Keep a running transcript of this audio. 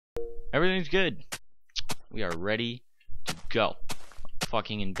Everything's good. We are ready to go.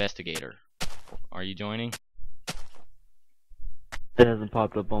 Fucking investigator. Are you joining? It hasn't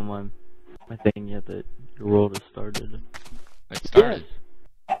popped up on my thing yet that your world has started. It started.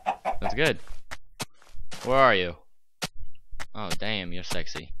 Yes. That's good. Where are you? Oh, damn, you're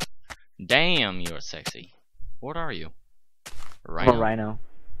sexy. Damn, you're sexy. What are you? A I'm a rhino? rhino.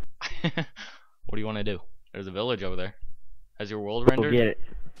 What do you want to do? There's a village over there. Has your world rendered? Go get it.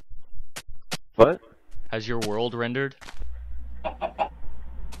 What? Has your world rendered?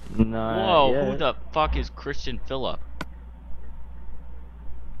 No. Whoa, who the fuck is Christian Phillip?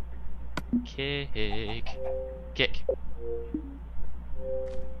 Kick. Kick.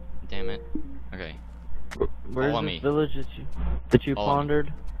 Damn it. Okay. Where's Follow this me. village that you Follow me.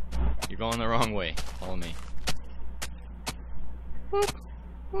 pondered? You're going the wrong way. Follow me. Whoop.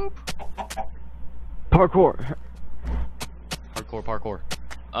 Whoop. Parkour. Parkour.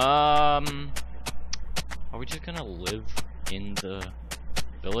 Are we just gonna live in the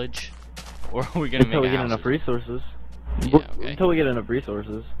village? Or are we gonna Until make we get houses? enough resources. Yeah, okay. Until we get enough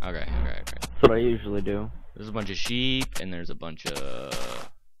resources. Okay. That's what I usually do. There's a bunch of sheep, and there's a bunch of...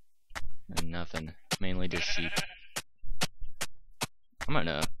 nothing. Mainly just sheep. I'm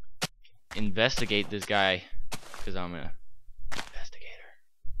gonna investigate this guy, because I'm an investigator.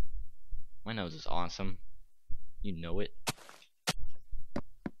 My nose is awesome. You know it.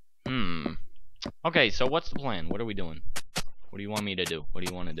 Okay, so what's the plan? What are we doing? What do you want me to do? What do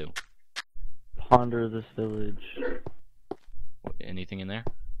you want to do? Ponder this village. Anything in there?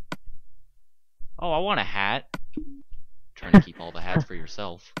 Oh, I want a hat. Trying to keep all the hats for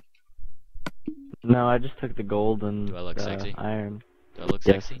yourself. No, I just took the gold and Do I look sexy? iron. Do I look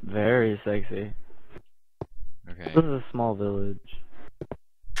Yes, sexy? very sexy. Okay. This is a small village.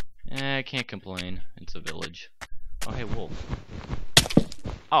 I can't complain. It's a village. Oh, hey, wolf.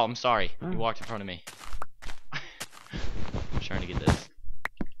 Oh, I'm sorry. You walked in front of me. I'm trying to get this.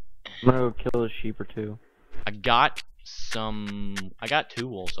 I'm gonna go kill a sheep or two. I got 2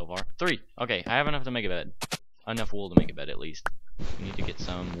 wool so far. 3. Okay, I have enough to make a bed. Enough wool to make a bed, at least. We need to get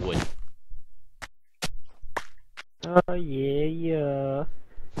some wood. Oh, yeah.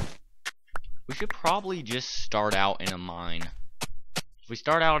 We should probably just start out in a mine. If we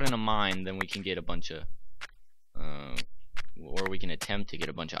start out in a mine, then we can get a bunch of... or we can attempt to get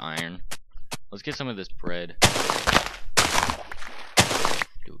a bunch of iron. Let's get some of this bread.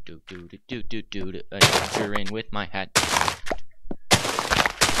 You're in with my hat.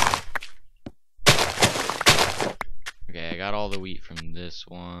 Okay, I got all the wheat from this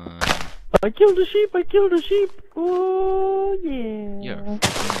one. I killed a sheep! Oh, yeah. You're a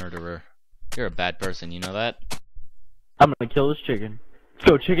freaking murderer. You're a bad person, you know that? I'm gonna kill this chicken. Let's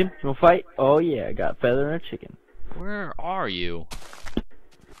go, chicken. You wanna fight? Oh, yeah, I got feather and a chicken. Where are you?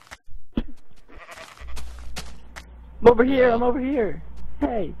 I'm over here, I'm over here.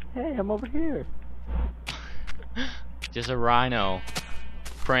 Hey, I'm over here. Just a rhino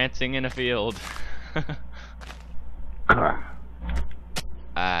prancing in a field.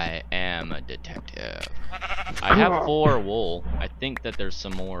 I am a detective. I have 4 wool. I think that there's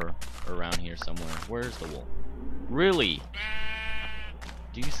some more around here somewhere. Where's the wool? Really?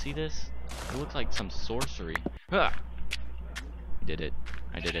 Do you see this? It looks like some sorcery. I did it.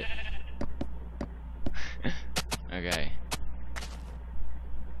 Okay.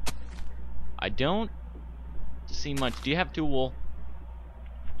 I don't see much. Do you have 2 wool?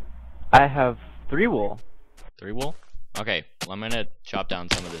 I have 3 wool. 3 wool? Okay, well, I'm gonna chop down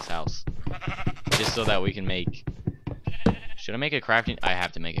some of this house. Just so that we can make... Should I make a crafting... I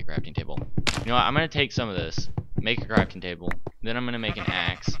have to make a crafting table. You know what, I'm gonna take some of this, make a crafting table, then I'm gonna make an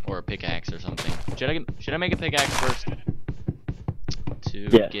axe, or a pickaxe or something. Should I make a pickaxe first? To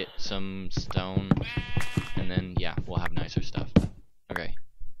get some stone, and then, yeah, we'll have nicer stuff. Okay.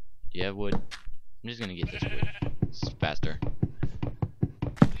 Do you have wood? I'm just gonna get this wood. It's faster.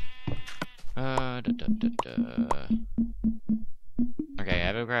 Okay, I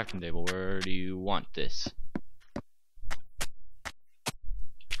have a crafting table. Where do you want this?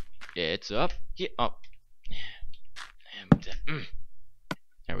 It's up here. Oh.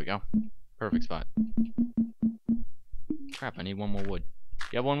 There we go. Perfect spot. Crap, I need 1 more wood.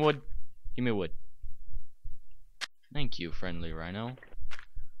 You have 1 wood? Give me wood. Thank you, friendly rhino.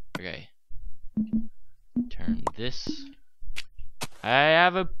 Okay. Turn this. I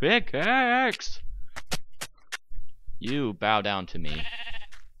have a pickaxe! You bow down to me.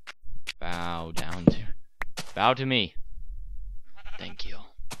 Bow to me. Thank you.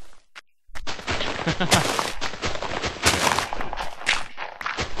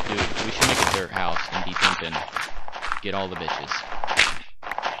 Dude, we should make a dirt house and be pimpin'. Get all the bitches.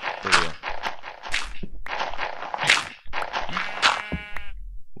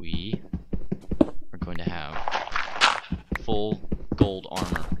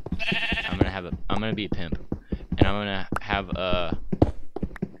 armor. I'm gonna be a pimp, and I'm gonna have a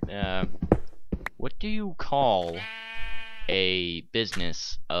what do you call a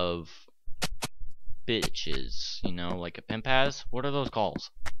business of bitches? You know, like a pimp has. What are those called?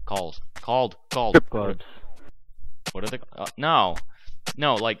 Called. Strip clubs. What are the? No,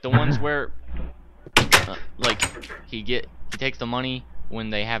 like the ones where, like he takes the money when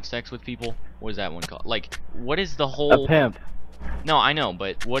they have sex with people. What is that one called? Like, what is the whole? A pimp. No, I know,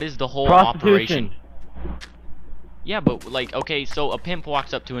 but what is the whole Prostitution. operation? Yeah, but like, okay, so a pimp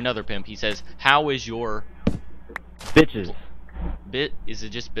walks up to another pimp. He says, "How is your Bitches. Is it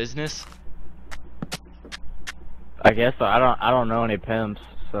just business?" I guess so. I don't know any pimps,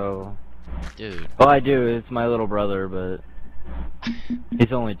 so. Dude. Well, I do. It's my little brother, but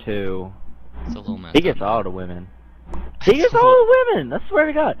he's only 2. It's a little messed He gets up. all the women. He gets all the women. I swear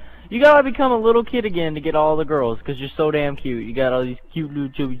to God. You gotta become a little kid again to get all the girls, because you're so damn cute. You got all these cute little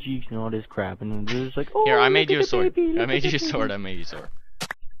chubby cheeks and all this crap, and they're just like, oh, Here, I look made you at a the sword. baby, I look made at you a the sword. baby. I made you a sword.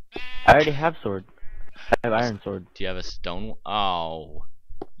 I already have sword. I have iron sword. Do you have a stone? Oh,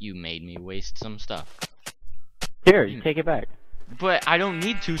 you made me waste some stuff. Here, you take it back. But I don't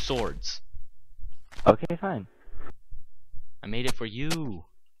need 2 swords. Okay, fine. I made it for you.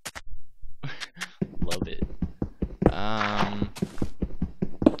 Love it.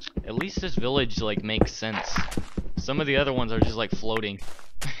 At least this village like makes sense. Some of the other ones are just like floating.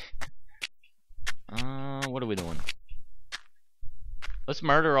 What are we doing? Let's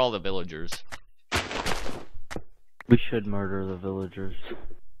murder all the villagers. We should murder the villagers.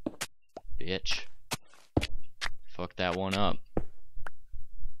 Bitch. Fuck that one up.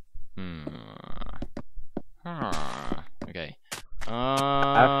 Okay.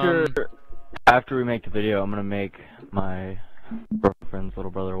 After we make the video, I'm gonna make my girlfriend's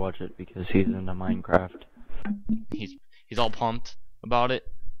little brother watch it because he's into Minecraft. He's all pumped about it.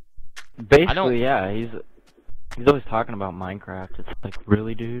 Basically, yeah, he's always talking about Minecraft. It's like,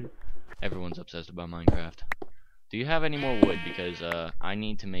 really, dude? Everyone's obsessed about Minecraft. Do you have any more wood? Because I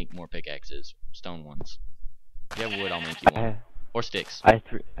need to make more pickaxes, stone ones. If you have wood, I'll make you one. Or sticks. I have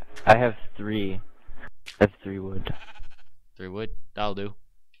 3. I have 3 wood. 3 wood? That'll do.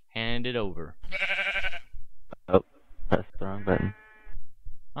 Hand it over. Oh, pressed the wrong button.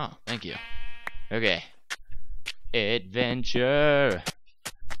 Oh, thank you. Okay. Adventure.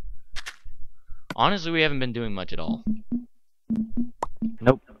 Honestly, we haven't been doing much at all.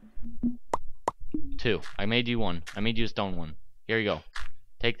 Nope. 2. I made you 1. I made you a stone one. Here you go.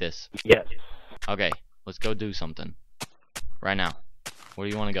 Take this. Yes. Okay, let's go do something. Right now. Where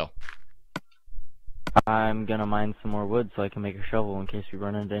do you want to go? I'm gonna mine some more wood so I can make a shovel in case we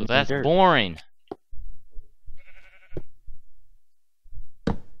run into any That's dirt. boring.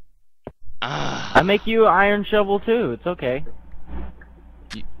 I make you an iron shovel too. It's okay.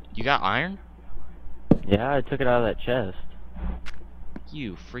 You got iron? Yeah, I took it out of that chest.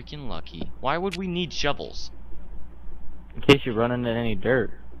 You freaking lucky. Why would we need shovels? In case you run into any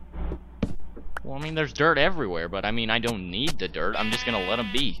dirt. Well, I mean, there's dirt everywhere, but I mean, I don't need the dirt. I'm just gonna let them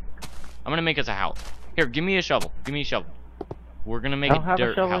be. I'm gonna make us a house. Here, give me a shovel. Give me a shovel. We're gonna make a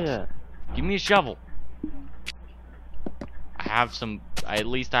dirt house. Yet. Give me a shovel. I have some. At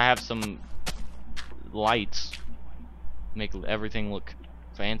least I have some lights. Make everything look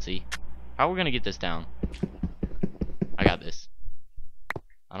fancy. How are we gonna get this down? I got this.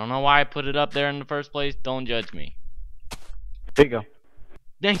 I don't know why I put it up there in the first place. Don't judge me. There you go.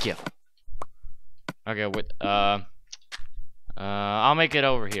 Thank you. Okay, I'll make it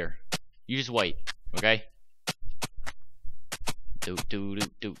over here. You just wait, okay? Do.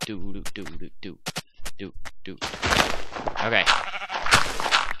 Okay.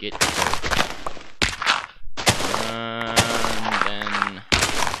 Get. And then.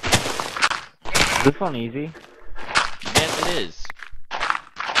 Is this one easy? Yes, it is.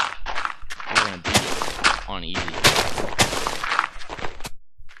 We're gonna beat it on easy.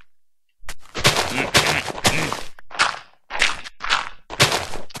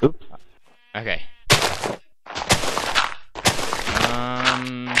 Oops. Okay.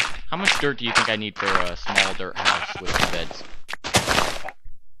 How much dirt do you think I need for a small dirt house with 2 beds?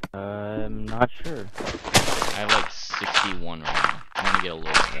 I'm not sure. I have like 61 right now. I'm gonna get a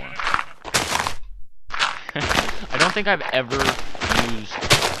little bit more. I don't think I've ever used,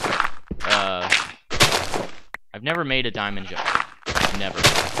 I've never made a diamond shovel. Never.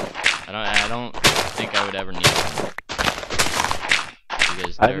 I don't think I would ever need one.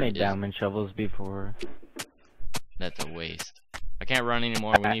 Because I've made diamond shovels before. That's a waste. I can't run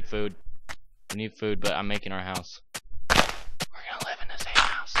anymore. We need food. We need food, but I'm making our house. We're gonna live in the same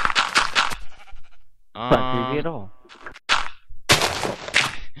house. Not creepy at all.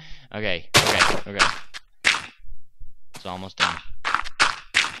 Okay. It's almost done.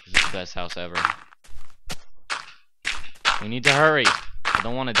 This is the best house ever. We need to hurry. I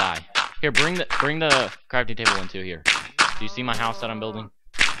don't want to die. Here, bring the crafting table into here. Do you see my house that I'm building?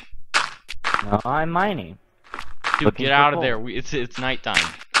 No, I'm mining. Dude, Looking get for out of coal. there. It's nighttime.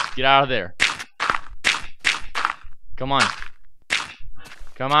 Get out of there. Come on.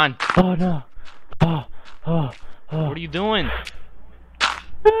 Come on. Oh no. Oh. What are you doing?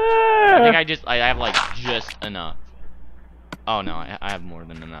 I think I have like just enough. Oh no, I have more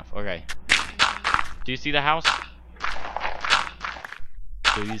than enough. Okay. Do you see the house?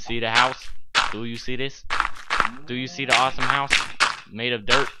 Do you see the house? Do you see this? Do you see the awesome house? Made of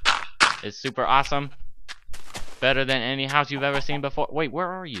dirt. It's super awesome. Better than any house you've ever seen before. Wait, where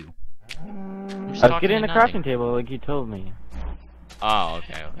are you? I'm just I was talking getting to the nothing. crafting table like you told me. Oh,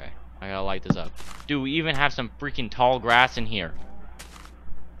 okay. I gotta light this up. Dude, we even have some freaking tall grass in here.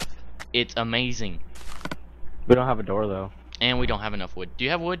 It's amazing. We don't have a door though. And we don't have enough wood. Do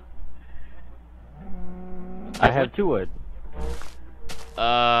you have wood? I have 2 wood.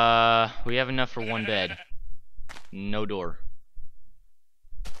 We have enough for 1 bed. No door.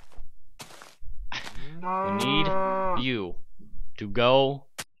 We need you to go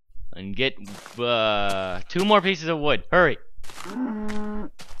and get 2 more pieces of wood. Hurry!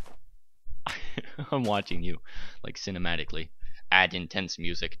 I'm watching you, like cinematically. Add intense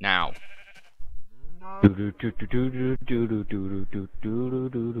music now. That's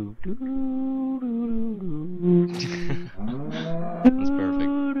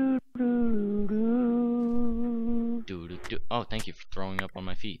perfect. Oh, thank you for throwing up on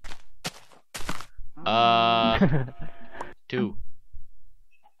my feet. 2.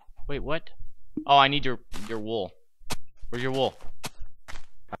 Wait, what? Oh, I need your wool. Where's your wool?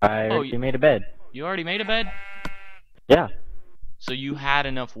 I already made a bed. You already made a bed? Yeah. So you had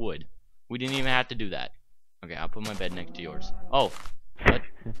enough wood. We didn't even have to do that. Okay, I'll put my bed next to yours. Oh,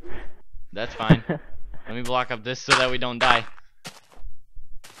 that's fine. Let me block up this so that we don't die.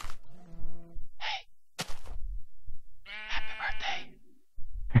 Hey. Happy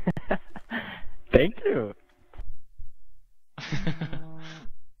birthday. Thank you.